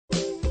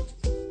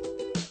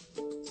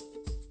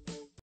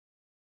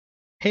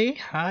Hey,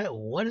 hi,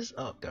 what is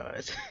up,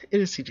 guys?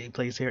 It is CJ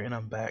Plays here, and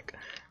I'm back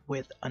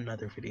with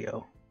another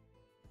video.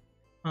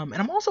 And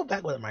I'm also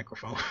back with a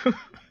microphone.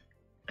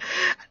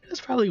 It's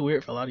probably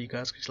weird for a lot of you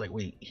guys because you're like,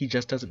 wait, he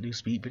just doesn't do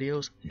speed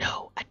videos?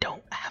 No, I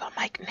don't. I have a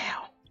mic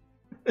now.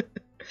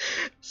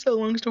 So,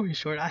 long story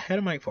short, I had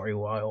a mic for a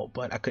while,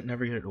 but I could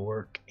never get it to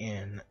work.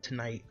 And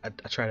tonight, I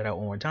tried it out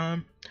one more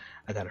time.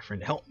 I got a friend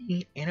to help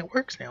me, and it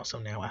works now. So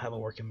now I have a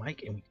working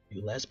mic, and we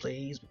can do let's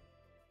plays.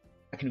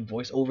 I can do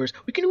voiceovers.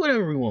 We can do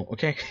whatever we want,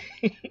 okay?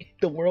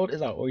 The world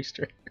is our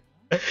oyster.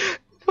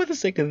 For the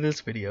sake of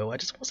this video, I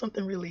just want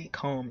something really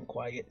calm and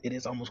quiet. It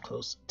is almost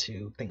close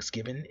to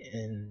Thanksgiving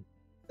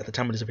at the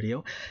time of this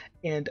video.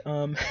 And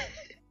we're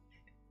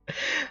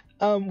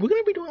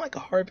gonna be doing like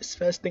a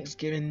Harvestfest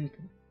Thanksgiving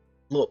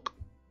look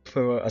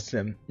for a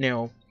sim.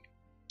 Now,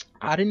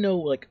 I didn't know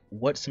like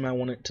what sim I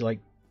wanted to like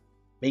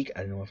make.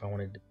 I didn't know if I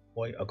wanted a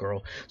boy or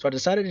girl. So I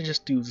decided to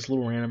just do this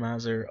little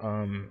randomizer.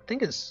 I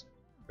think it's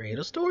create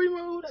a story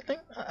mode. I think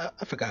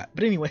I forgot.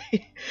 But anyway,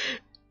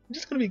 I'm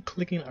just gonna be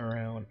clicking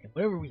around, and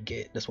whatever we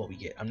get, that's what we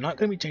get. I'm not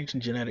gonna be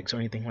changing genetics or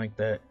anything like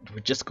that.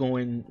 We're just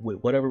going with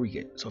whatever we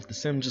get. So if the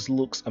sim just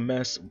looks a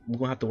mess, we're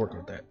gonna have to work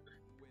with that.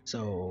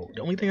 So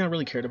the only thing I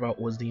really cared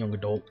about was the young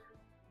adult,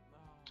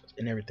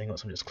 and everything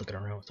else I'm just clicking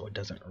around, so it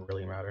doesn't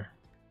really matter.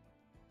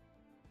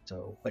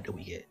 So what do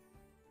we get?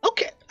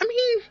 Okay, I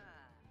mean,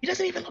 he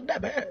doesn't even look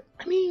that bad.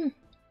 I mean,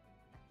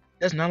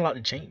 there's not a lot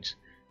to change.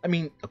 I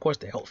mean, of course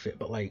the outfit,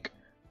 but like,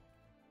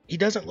 he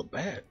doesn't look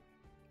bad.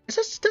 It's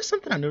just, there's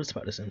something I noticed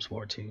about The Sims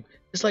 4 too.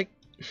 It's like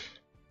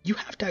you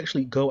have to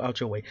actually go out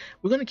your way.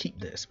 We're gonna keep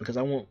this because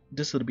I want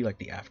this to be like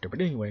the after.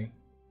 But anyway,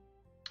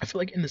 I feel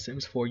like in The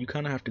Sims 4 you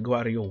kind of have to go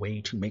out of your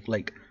way to make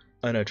like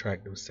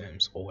unattractive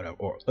Sims or whatever,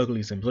 or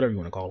ugly Sims, whatever you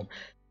want to call them.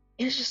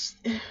 And it's just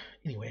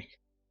anyway.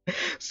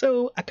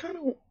 So I kind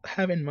of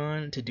have in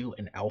mind to do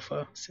an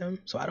alpha sim,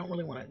 so I don't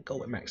really want to go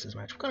with Max's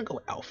match. We're gonna go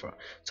with alpha.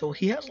 So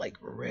he has like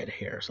red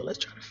hair, so let's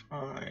try to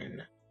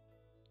find.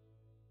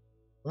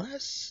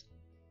 Let's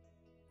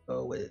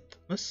go with.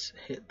 Let's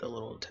hit the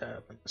little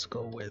tab and let's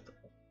go with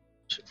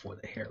for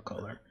the hair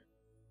color.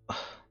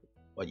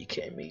 Are you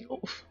kidding me?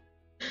 Oof.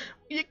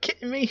 Are you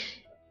kidding me?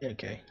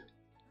 Okay.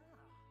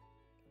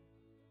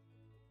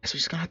 Guess we're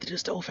just gonna have to do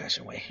this the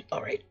old-fashioned way.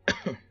 All right.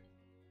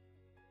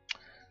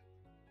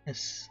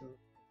 Yes.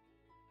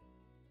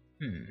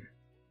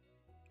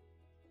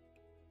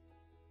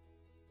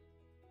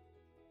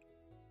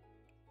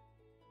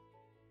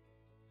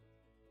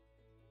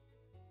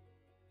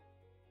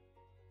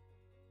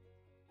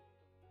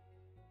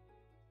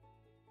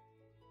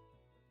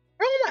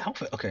 Oh, my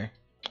outfit. Okay.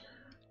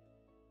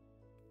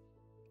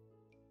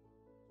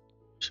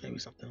 Maybe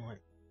something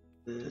like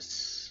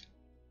this.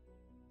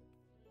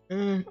 You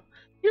know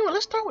what?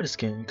 Let's start with the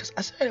skin because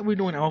I said we're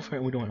doing alpha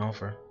and we're doing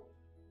alpha.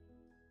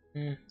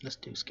 Let's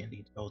do skin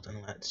details and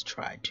let's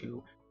try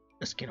to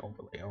the skin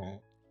overlay on.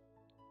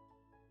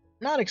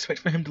 Not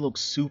expect for him to look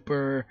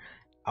super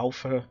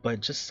alpha, but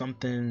just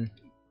something,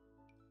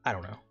 I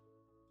don't know,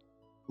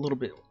 a little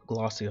bit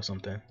glossy or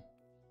something.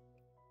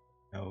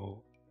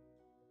 No,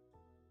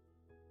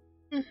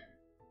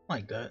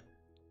 like that.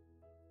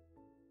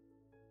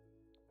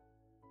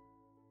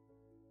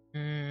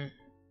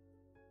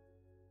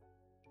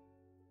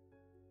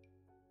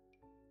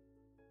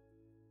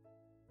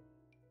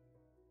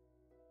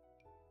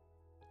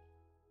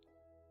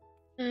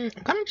 I'm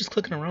kind of just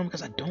clicking around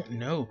because I don't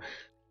know.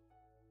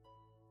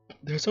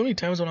 There's so many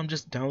times when I'm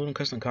just downloading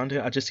custom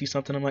content, I just see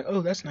something, I'm like,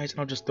 oh, that's nice, and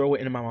I'll just throw it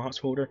into my mods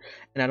folder,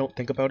 and I don't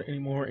think about it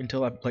anymore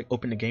until I like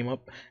open the game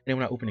up. And then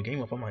when I open the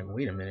game up, I'm like,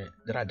 wait a minute,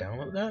 did I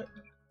download that?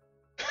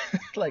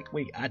 Like,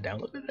 wait, I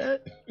downloaded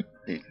that?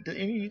 Did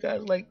any of you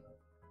guys like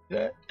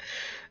that?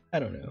 I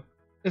don't know.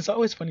 It's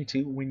always funny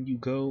too when you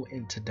go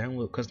into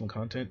download custom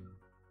content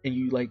and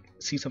you like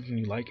see something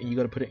you like and you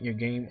gotta put it in your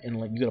game and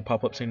like you gotta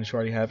pop up saying that you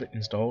already have it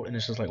installed and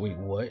it's just like, wait,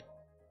 what?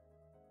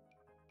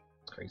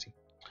 It's crazy.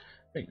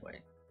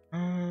 Anyway,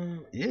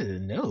 ew,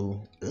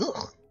 no,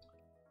 ugh,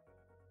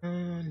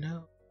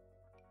 no,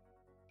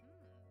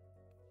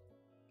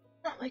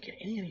 I'm not liking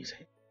any of these.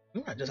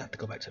 We might just have to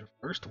go back to the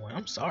first one.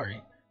 I'm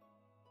sorry.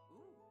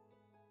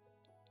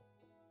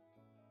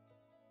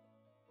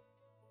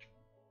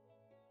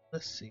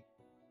 Let's see.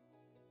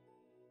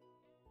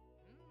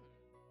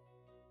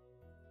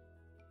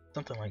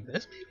 Something like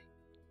this, maybe?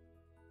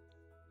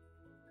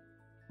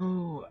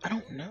 Oh, I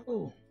don't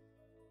know.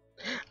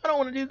 I don't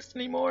want to do this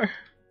anymore.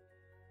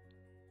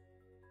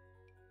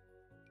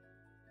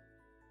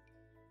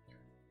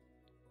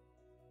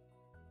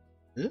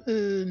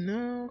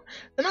 No.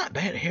 They're not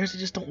bad hairs, they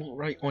just don't look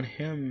right on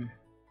him.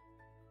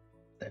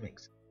 That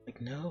makes sense.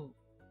 Like, no.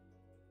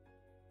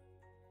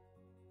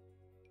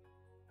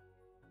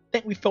 I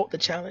think we felt the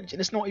challenge,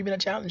 and it's not even a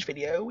challenge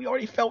video. We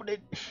already felt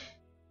it.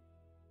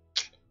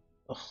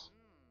 Ugh.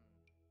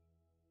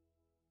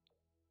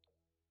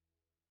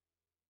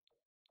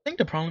 I think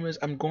the problem is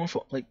I'm going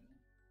for like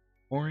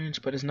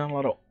orange, but it's not a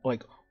lot of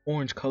like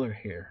orange color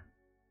hair.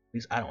 At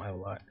least I don't have a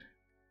lot.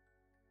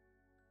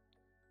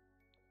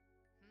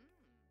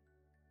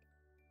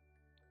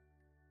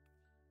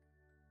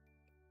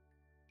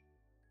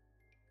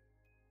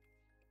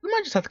 We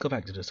might just have to go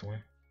back to this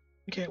one.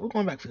 Okay, we're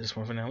going back for this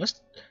one for now.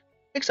 Let's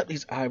fix up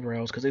these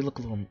eyebrows because they look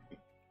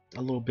a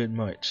little bit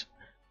much.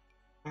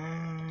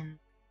 I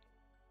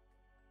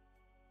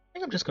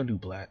think I'm just gonna do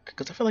black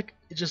because I feel like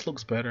it just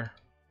looks better.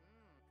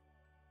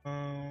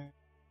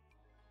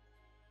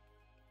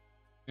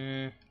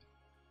 Mm,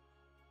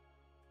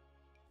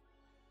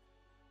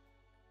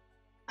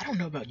 I don't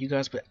know about you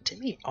guys, but to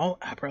me, all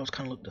eyebrows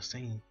kind of look the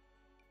same.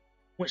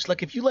 Which,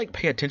 like, if you like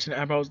pay attention to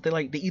eyebrows, they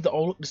either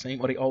all look the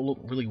same or they all look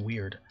really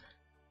weird.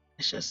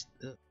 It's just,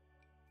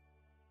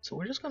 so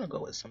we're just gonna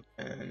go with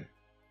something.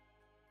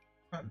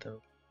 Not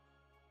though.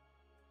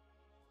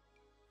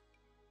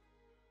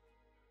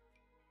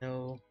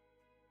 No.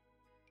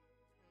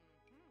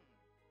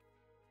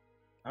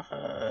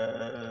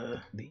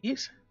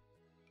 These?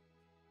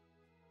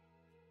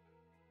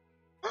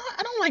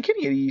 I don't like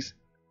any of these.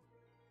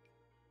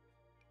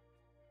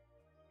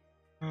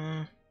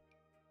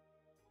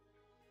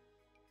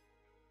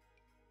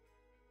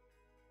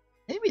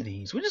 Maybe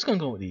these. We're just gonna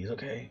go with these,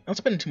 okay? I'm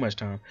spending too much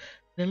time.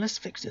 Then let's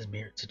fix this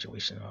beard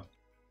situation up.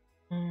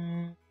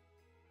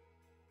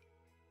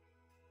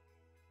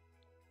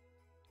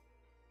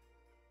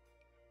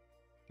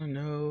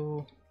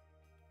 No.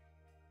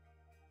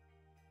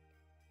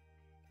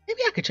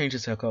 Maybe I could change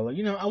his hair color.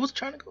 You know, I was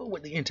trying to go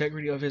with the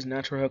integrity of his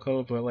natural hair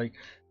color, but like,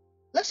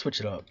 let's switch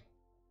it up.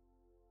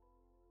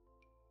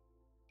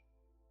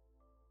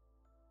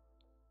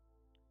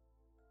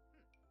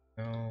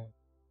 No.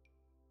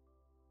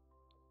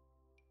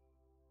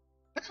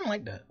 I kind of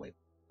like that. Wait,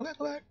 go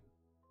back.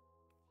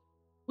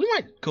 We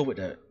might go with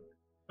that.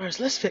 Alright,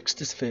 so let's fix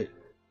this fit.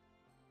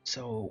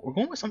 So we're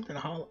going with something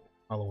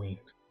Halloween.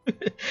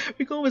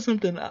 We're going with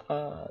something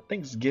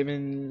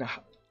Thanksgiving,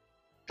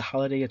 the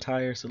holiday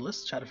attire. So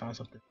let's try to find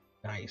something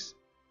nice,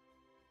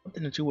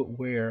 something that you would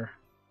wear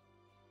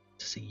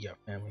to see your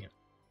family.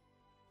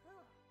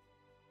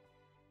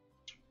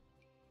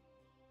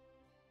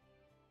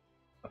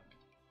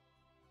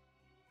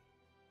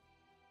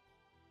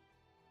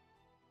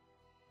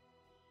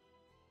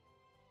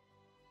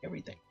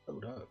 Everything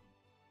load up.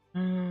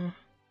 No.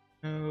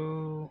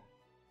 No.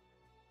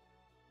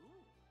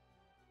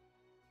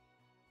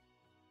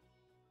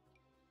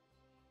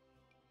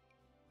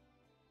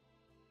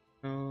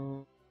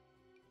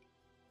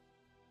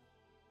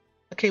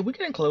 Okay, we're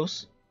getting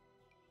close.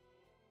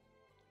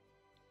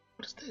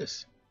 What is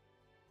this?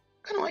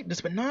 I kind of like this,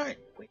 but not.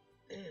 Wait,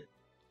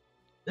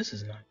 this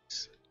is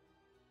nice.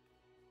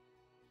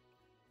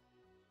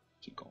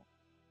 Keep going.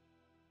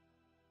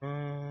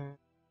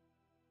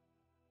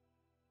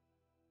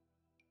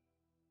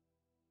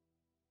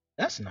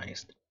 That's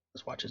nice.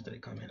 Those watches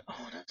that come in.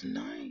 Oh, that's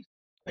nice.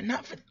 But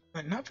not for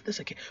this.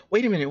 Okay.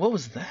 Wait a minute. What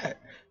was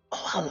that?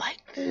 Oh, I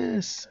like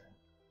this.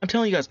 I'm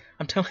telling you guys.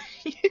 I'm telling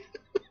you.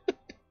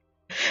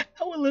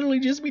 I would literally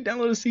just be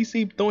downloading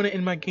CC, throwing it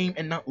in my game,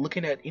 and not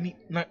looking at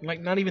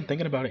not even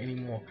thinking about it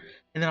anymore.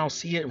 And then I'll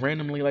see it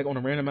randomly, like on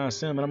a randomized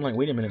sim, and I'm like,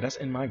 wait a minute, that's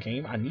in my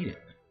game. I need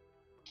it.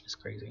 It's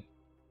crazy.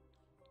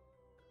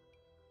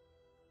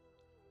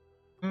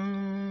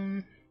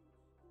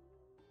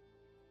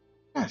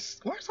 Yes.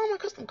 Where's all my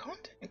custom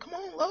content? Come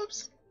on,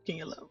 loves. Can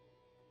you love?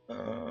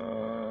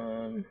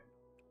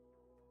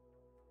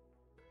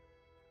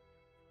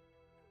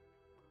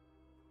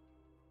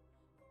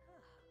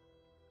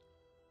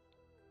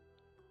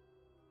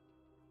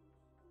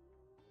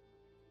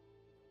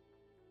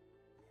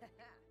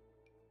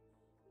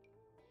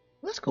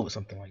 Let's go with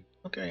something like.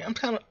 Okay, I'm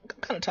kind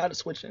of tired of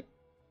switching.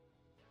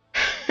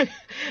 And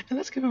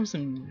let's give him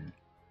some.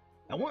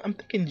 I'm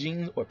thinking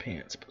jeans or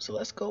pants. So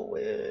let's go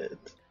with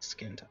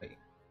skin tight.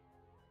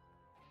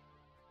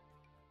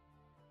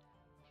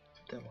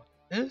 Something like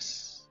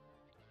this.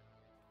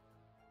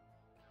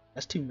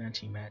 That's too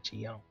matchy.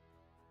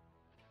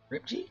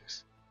 Rip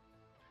jeans.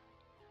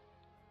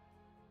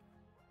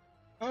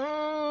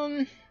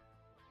 I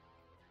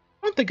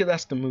don't think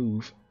that's the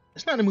move.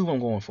 It's not the move I'm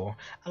going for.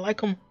 I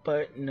like them,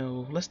 but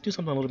no. Let's do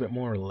something a little bit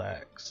more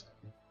relaxed.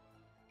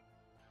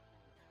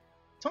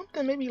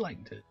 Something maybe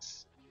like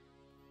this.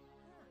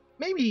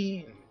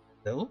 Maybe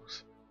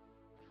those.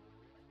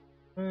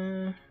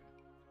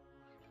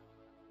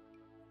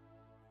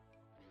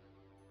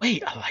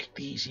 Wait, I like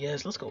these.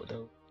 Yes, let's go with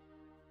those.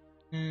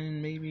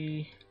 And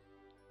maybe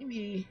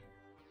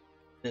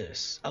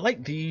this. I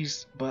like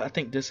these, but I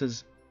think this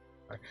is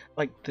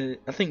I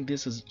think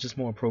this is just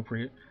more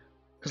appropriate.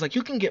 Cause like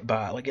you can get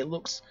by, like it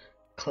looks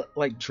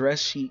like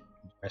dressy-ish,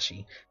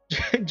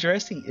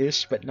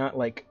 but not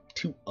like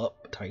too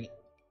uptight.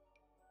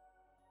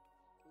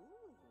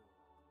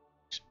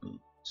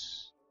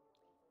 Boots.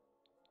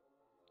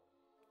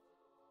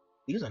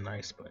 These are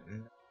nice, but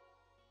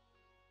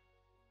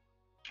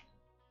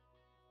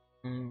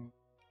what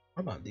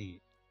about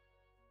these?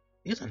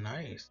 These are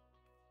nice.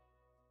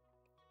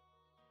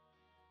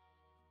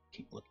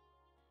 Keep looking.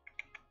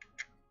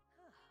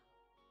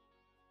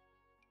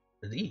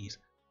 These.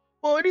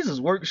 Boy, these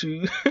is work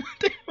shoes.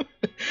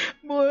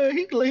 Boy,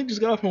 he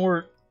just got off from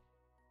work.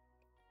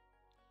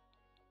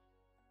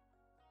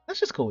 Let's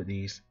just go with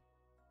these.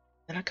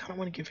 And I kind of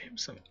want to give him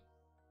some.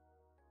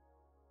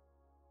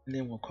 and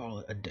then we'll call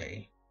it a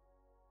day.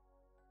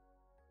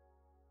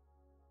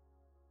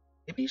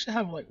 Maybe you should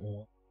have like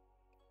one.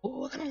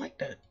 Oh, I kind of like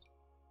that.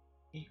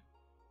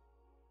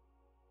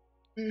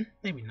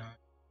 Maybe not.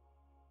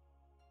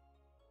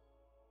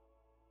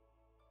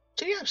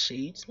 So you have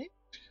shades. Maybe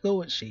go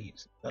with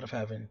shades instead of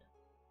having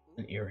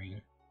an earring.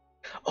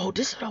 Oh,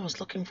 this is what I was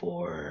looking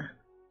for.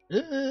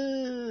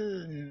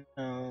 No,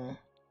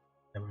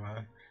 never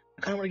mind.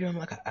 I kind of want to give him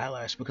like an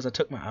eyelash because I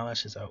took my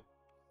eyelashes out.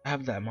 I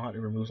have that mod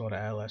that removes all the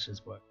eyelashes,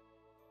 but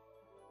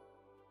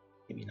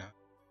maybe not.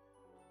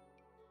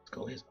 Let's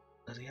go his.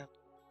 Does he have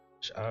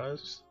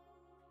eyes?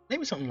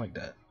 Maybe something like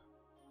that.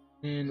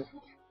 And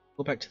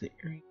go back to the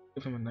earring.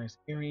 Give him a nice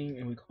earring,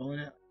 and we call it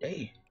a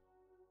day.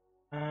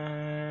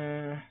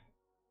 Yeah,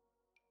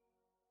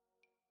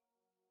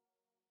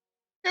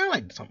 I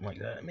like something like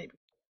that. Maybe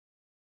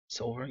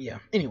silver. Yeah.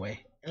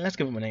 Anyway, and let's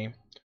give him a name.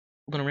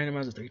 We're gonna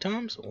randomize it 3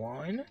 times.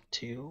 1,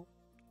 2,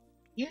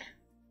 yeah.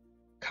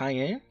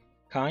 Cayenne.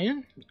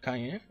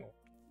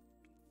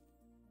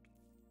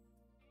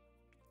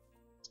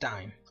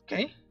 Stein.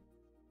 Okay.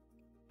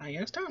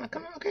 Cayenne Stein. I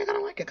kind of like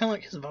it. I kind of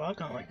like his vibe.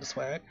 Kind of like the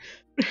swag.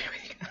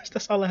 Anyway, guys,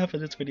 that's all I have for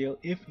this video.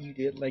 If you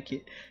did like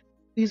it,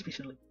 please be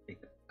sure to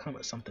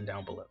comment something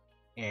down below.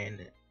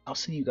 And I'll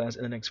see you guys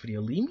in the next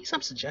video. Leave me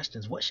some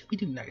suggestions. What should we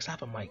do next? I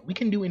have a mic. We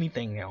can do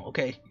anything now,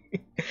 okay? We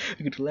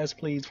can do let's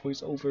plays,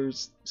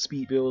 voiceovers,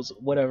 speed builds,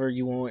 whatever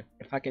you want.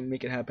 If I can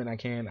make it happen, I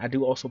can. I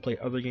do also play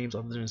other games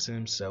other than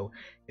Sims, so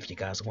if you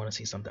guys want to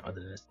see something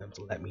other than Sims,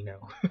 let me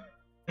know.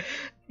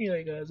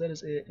 Anyway, guys, that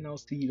is it, and I'll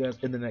see you guys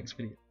in the next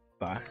video.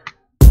 Bye.